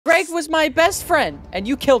guy was my best friend, and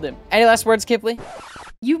you killed him. Any last words, Kiply?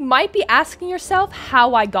 You might be asking yourself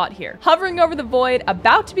how I got here. Hovering over the void,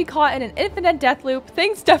 about to be caught in an infinite death loop,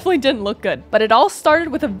 things definitely didn't look good. But it all started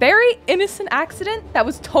with a very innocent accident that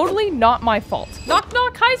was totally not my fault. Knock,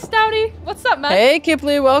 knock. Hi, Stouty. What's up, man? Hey,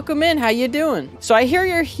 Kiply, welcome in. How you doing? So I hear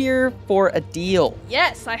you're here for a deal.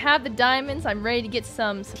 Yes, I have the diamonds. I'm ready to get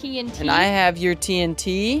some TNT. And I have your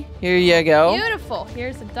TNT. Here you go. Beautiful.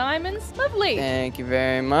 Here's the diamonds. Lovely. Thank you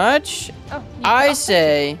very much. Oh, I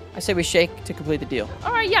say we shake to complete the deal.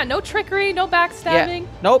 All right, yeah, no trickery, no backstabbing. Yeah.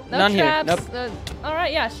 Nope, no none traps. here. Nope. All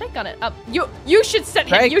right, yeah, shake on it. You should sit him.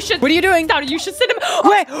 Craig, You should. what are you doing? Stouty, you should sit him.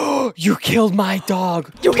 Wait, you killed my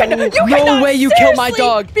dog. You cannot. No way you killed my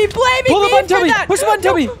dog. Be blaming Pull the me button, for Toby. that. Push the button,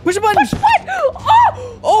 Toby. Push the button. Push what?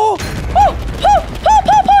 Oh. Pull,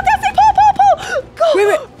 Destiny, pull. Go.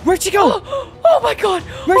 Wait, where'd she go? Oh my God.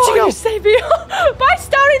 Where'd she go? You saved me. Bye,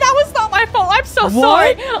 Stouty. That was not my fault. I'm so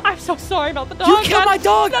sorry. I'm so sorry about the dog. You killed my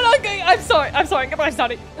dog. No, okay, I'm sorry. Goodbye,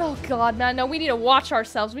 Stouty. Oh God, man. No, we need to watch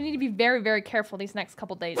ourselves. We need to be very, very careful these next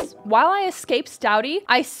couple days. While I escaped Stouty,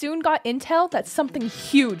 I soon got intel that something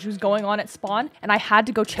huge was going on at spawn, and I had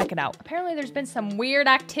to go check it out. Apparently, there's been some weird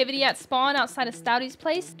activity at spawn outside of Stouty's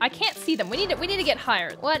place. I can't see them. We need to get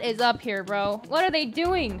higher. What is up here, bro? What are they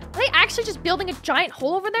doing? Are they actually just building a giant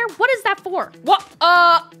hole over there? What is that for? What? Wait!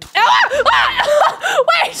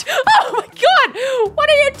 Oh my God! What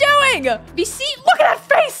are you doing? VC, look at that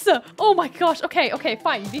face! Oh my gosh. Okay,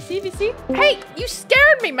 fine. VC. Hey, you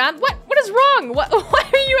scared me, man. What is wrong? Why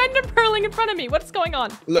are you ender pearling in front of me? What's going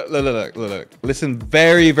on? Look. Listen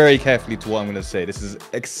very, very carefully to what I'm going to say. This is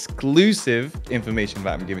exclusive information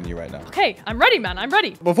that I'm giving you right now. Okay, I'm ready, man. I'm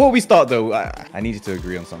ready. Before we start, though, I need you to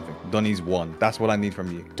agree on something. Donnie's won. That's what I need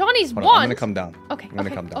from you. Donnie's Hold won? on, I'm going to come down. Okay, I'm going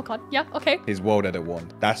to come down. Oh God, yeah, okay. His world edit won.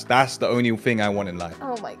 That's the only thing I want in life.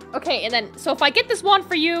 Oh my. Okay, and then, so if I get this wand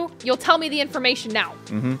for you, you'll tell me the information now.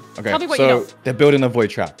 Okay, Tell me what you know. They're building a void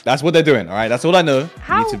trap. That's what they're doing, all right? That's all I know.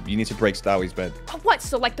 How? You need to break Stowie's bed. Oh, what?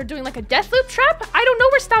 So like they're doing like a death loop trap? I don't know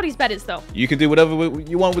where Stouty's bed is though. You can do whatever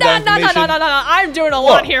you want with that information. No. I'm doing a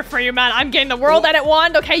lot here for you, man. I'm getting the world edit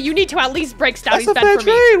wand. Okay, you need to at least break Stouty's That's a bed fair for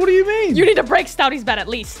me. trade. What do you mean? You need to break Stouty's bed at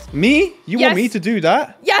least. Me? You want me to do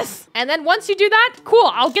that? Yes. And then once you do that, cool.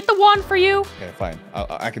 I'll get the wand for you. Okay, fine.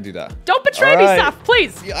 I can do that. Don't betray me, Saf,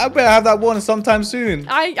 please. Yeah, I better have that one sometime soon.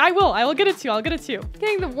 I will. I will get it to you. I'll get it to you.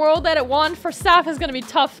 Getting the world edit wand for Saf is going to be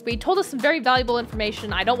tough, but he told us some very valuable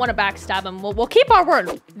information. I don't want to backstab him. We'll keep our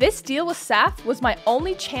word. This deal with Saf was my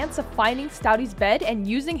only chance of finding Stouty's bed and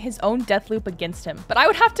using his own death loop against him. But I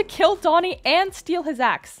would have to kill Donnie and steal his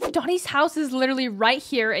axe. Donnie's house is literally right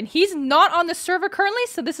here, and he's not on the server currently,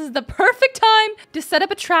 so this is the perfect time to set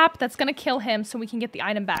up a trap that's going to kill him so we can get the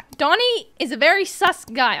item back. Donnie is a very sus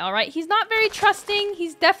guy, all right? He's not very trusting.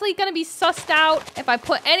 He's definitely going to be sussed out if I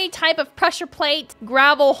put any type of pressure plate,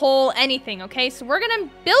 gravel hole, anything, okay? So we're going to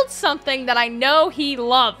build something that I know he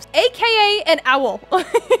loves, aka an owl.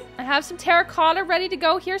 I have some terracotta ready to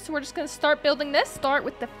go here, so we're just going to start building this. Start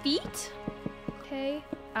with the feet. Okay.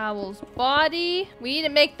 Owl's body. We need to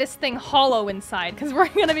make this thing hollow inside because we're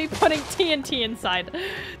going to be putting TNT inside.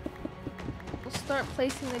 We'll start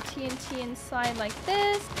placing the TNT inside like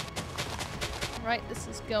this. Right, this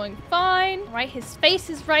is going fine. Right, his face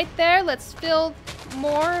is right there. Let's fill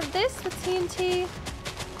more of this with TNT.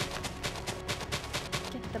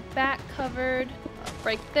 Get the back covered. I'll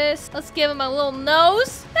break this. Let's give him a little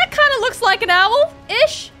nose. That kind of looks like an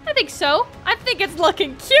owl-ish. I think so. I think it's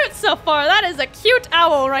looking cute so far. That is a cute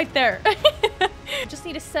owl right there. Just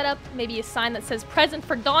need to set up maybe a sign that says present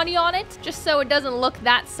for Donnie on it, just so it doesn't look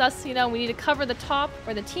that sus, you know. We need to cover the top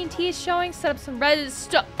where the TNT is showing, set up some red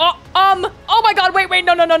stuff. Oh my God, wait,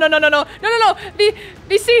 no. VC,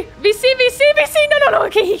 no.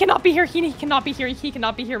 Okay, he cannot be here. He cannot be here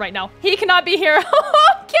right now. He cannot be here.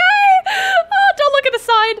 Okay. Oh, don't look at the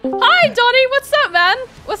side. Hi, Donnie. What's up, man?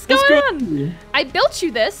 What's going on? I built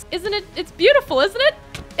you this. Isn't it? It's beautiful, isn't it?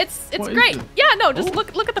 It's great. Yeah, no, just look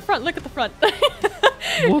at the front. Look at the front.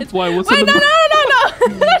 Why? What's wait, in the no.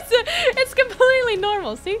 It's completely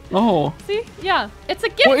normal. See? Oh. See? Yeah. It's a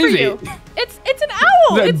gift for you. It's an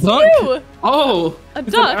owl. It's you. Oh. A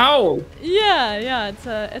duck. An owl. Yeah.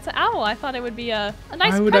 It's an owl. I thought it would be a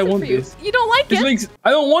nice present present for you. This? You don't like it? I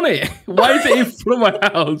don't want it. Why is it in front of my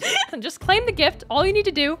house? Just claim the gift. All you need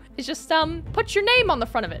to do is just put your name on the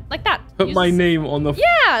front of it, like that. Put my name on the.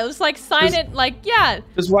 Yeah, just like sign it, like yeah.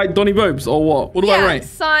 Just write Doni Bobes or what? What do I write?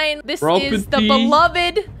 Sign. This Property is the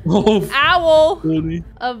beloved owl Doni.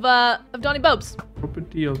 of Doni Bobes.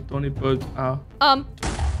 Property of Doni Bobes.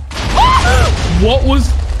 What was?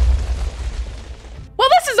 Well,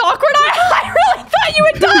 this is awkward. I really thought you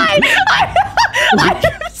would die. I'm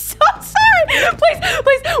so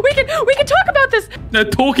The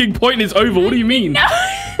talking point is over. What do you mean?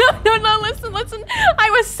 No, listen. I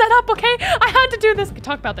was set up, okay? I had to do this. We can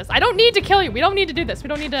talk about this. I don't need to kill you. We don't need to do this. We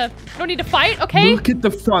don't need to fight, okay? Look at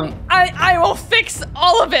the front. I will fix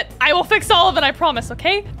all of it. I will fix all of it, I promise,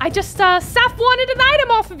 okay? I just, Saf wanted an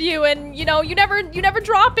item off of you, and, you know, you never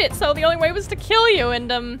drop it, so the only way was to kill you,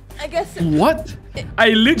 and, I guess... What? I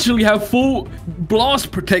literally have full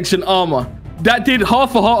blast protection armor. That did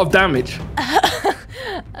half a heart of damage.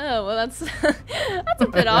 Oh, well, that's a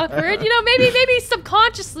bit awkward. You know, maybe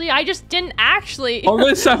subconsciously I just didn't actually I'll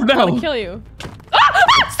let Saf now. want to kill you. Stop!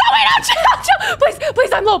 Wait, chill.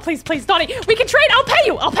 Please, I'm low. Please, Donnie. We can trade. I'll pay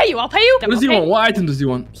you. What does he want? What item does he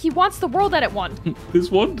want? He wants the world that it won.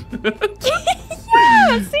 This one?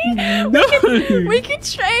 Yeah, see? No. We can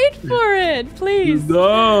trade for it, please.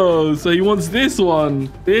 No, so he wants this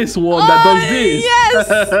one. This one that does this.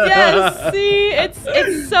 Yes, see?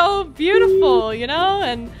 It's so beautiful, you know?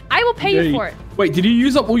 And I will pay you for it. Wait, did you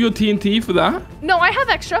use up all your TNT for that? No, I have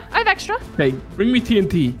extra. Okay, bring me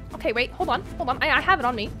TNT. Okay, wait, hold on. I have it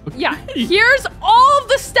on me. Yeah, here's all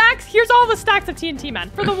the stacks. Here's all the stacks of TNT,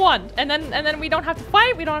 man, for the one. And then we don't have to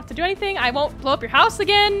fight. We don't have to do anything. I won't blow up your house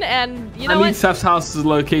again. And you know what? I need Saf's house's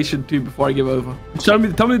location too before I give over. Tell me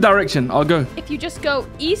the direction. I'll go. If you just go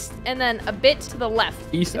east and then a bit to the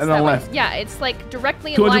left. East and then left. Yeah, it's like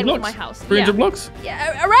directly in line with my house. 300 blocks?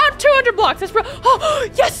 Yeah, around 200 blocks. That's oh,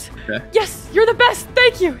 yes. Okay. Yes, you're the best.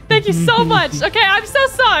 Thank you so much. Okay, I'm so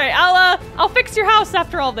sorry. I'll fix your house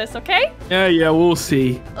after all this. Okay? Yeah, we'll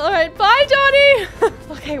see. All right, bye, Donnie.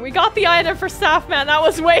 Okay, we got the item for Saf, man. That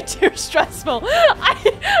was way too stressful.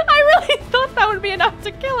 I really thought that would be enough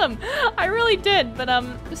to kill him. I really did, but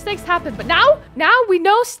mistakes happen. But now we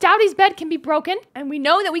know Stouty's bed can be broken, and we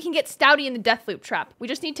know that we can get Stouty in the death loop trap. We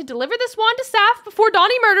just need to deliver this wand to Saf before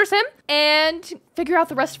Donnie murders him, and figure out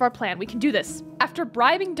the rest of our plan. We can do this. After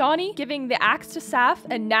bribing Donnie, giving the axe to Saf,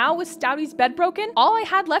 and now with Stouty's bed broken, all I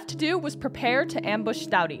had left to do was prepare to ambush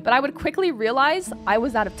Stouty. But I would quickly realize I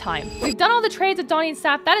was out of time. We've done all the trades with Donnie and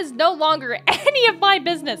Saf. That is no longer any of my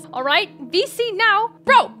business, all right? VC now.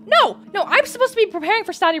 Bro, no, I'm supposed to be preparing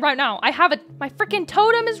for Stouty right now. I have my freaking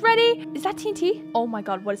totem is ready. Is that TNT? Oh my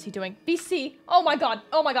God, what is he doing? VC, oh my God,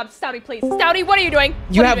 Stouty, please. Stouty, what are you doing?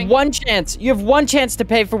 You have one chance. You have one chance to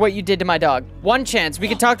pay for what you did to my dog. One chance. We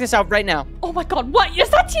can talk this out right now. Oh my God, what? Is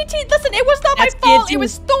that TNT? Listen, it was not my fault. TNT. It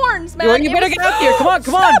was thorns, man. You better get out here. Come on.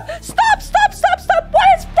 Stop. What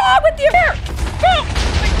is wrong with you? Here.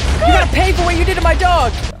 You gotta pay for what you did to my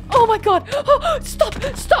dog. Oh my God. Oh, stop.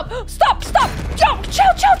 Yo,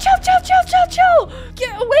 chill.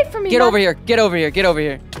 Get away from me, Get over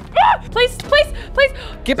here. Ah, please.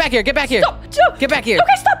 Get back here. Stop. Get back here.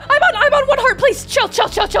 Okay, stop. I'm on one heart. Please, chill.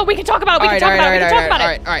 We can talk about it. All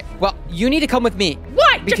right. Well, you need to come with me.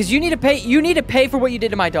 Why? Because you need to pay for what you did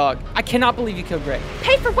to my dog. I cannot believe you killed Gray.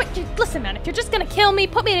 Pay for what? Listen, man, if you're just gonna kill me,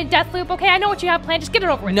 put me in a death loop, okay? I know what you have planned. Just get it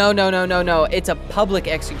over with. No. It's a public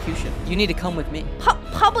execution. You need to come with me.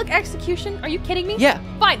 Public execution? Are you kidding me? Yeah.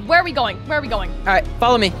 Fine. Where are we going? All right,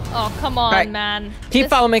 follow me. Oh, come on, man. Keep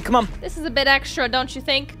following me. Come on. This is a bit extra, don't you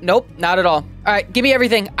think? Nope, not at all. All right, give me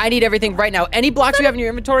everything. I need everything right now. Any blocks you have in your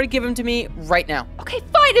inventory, give them to me right now. Okay,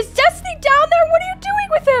 fine. Is Destiny down there? What are you doing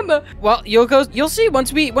with him? Well, you'll see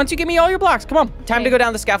once you give me all your blocks. Come on. Time to go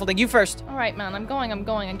down the scaffolding. You first. All right, man. I'm going.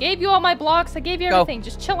 I gave you all my blocks. I gave you everything.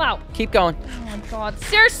 Just chill out. Keep going. Oh my God.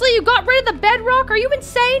 Seriously, you got rid of the bedrock? Are you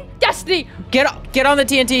insane? Destiny. Get on the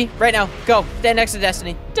TNT right now. Go. Stand next to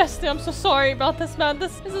Destiny. Destiny, I'm so sorry about this, man.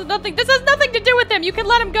 This has nothing to do with him. You can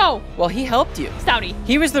let him go. Well, he helped you. Stouty.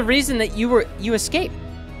 He was the reason that you escaped.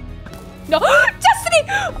 No, Destiny!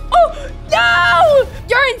 Oh, no!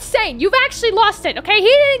 You're insane. You've actually lost it, okay? He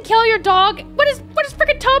didn't kill your dog. What is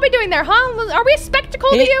freaking Toby doing there, huh? Are we a spectacle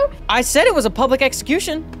to you? I said it was a public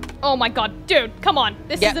execution. Oh my God, dude, come on.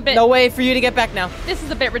 This is a bit... no way for you to get back now. This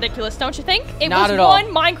is a bit ridiculous, don't you think? It Not was at all.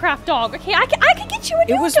 one Minecraft dog. Okay, I can get you a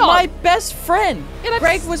new dog. It was my best friend. Yeah,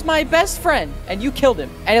 Greg was my best friend, and you killed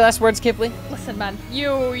him. Any last words, Kiply? Listen, man,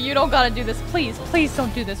 you don't gotta do this. Please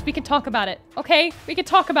don't do this. We can talk about it, okay? We can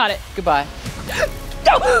talk about it. Goodbye.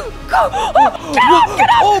 No! Go! Oh, get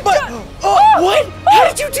up! Oh, but... what? How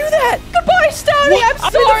did you do that? Goodbye, Stouty!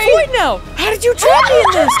 I'm sorry! I'm in the void now! How did you trap me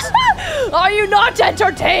in this? Are you not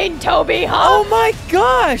entertained, Toby, huh? Oh my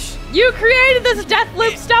gosh! You created this death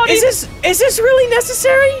loop, Stouty! Is this really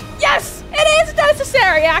necessary? Yes! It is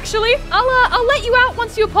necessary, actually! I'll let you out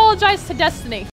once you apologize to Destiny.